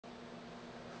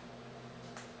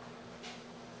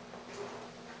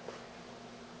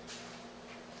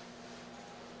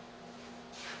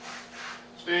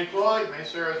St. Floyd,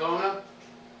 Mesa, Arizona.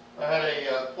 I had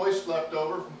a hoist left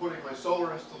over from putting my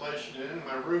solar installation in and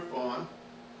my roof on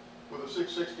with a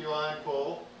 660 line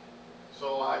pull.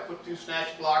 So I put 2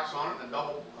 snatch blocks on it and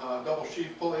a double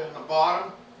sheave pulley on the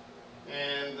bottom.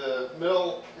 And the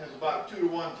mill is about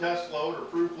 2-to-1 test load or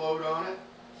proof load on it.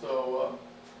 So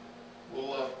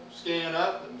we'll scan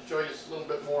up and show you a little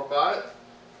bit more about it.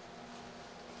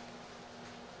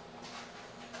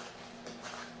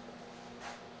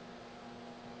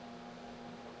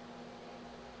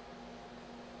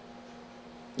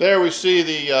 There we see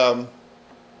the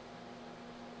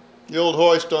old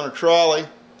hoist on a trolley.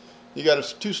 You got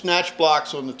 2 snatch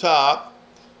blocks on the top,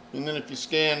 and then if you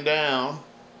scan down,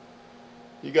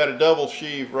 you got a double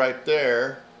sheave right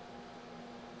there.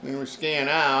 Then we scan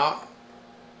out,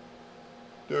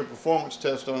 do a performance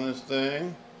test on this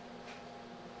thing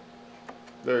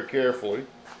very carefully.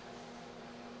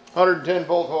 110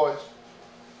 volt hoist.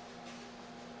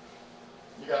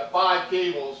 You got 5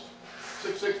 cables,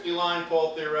 660 line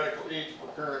pull theoretical each for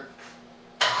current.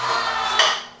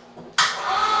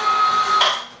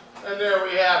 And there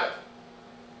we have it.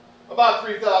 About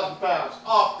 3,000 pounds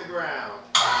off the ground.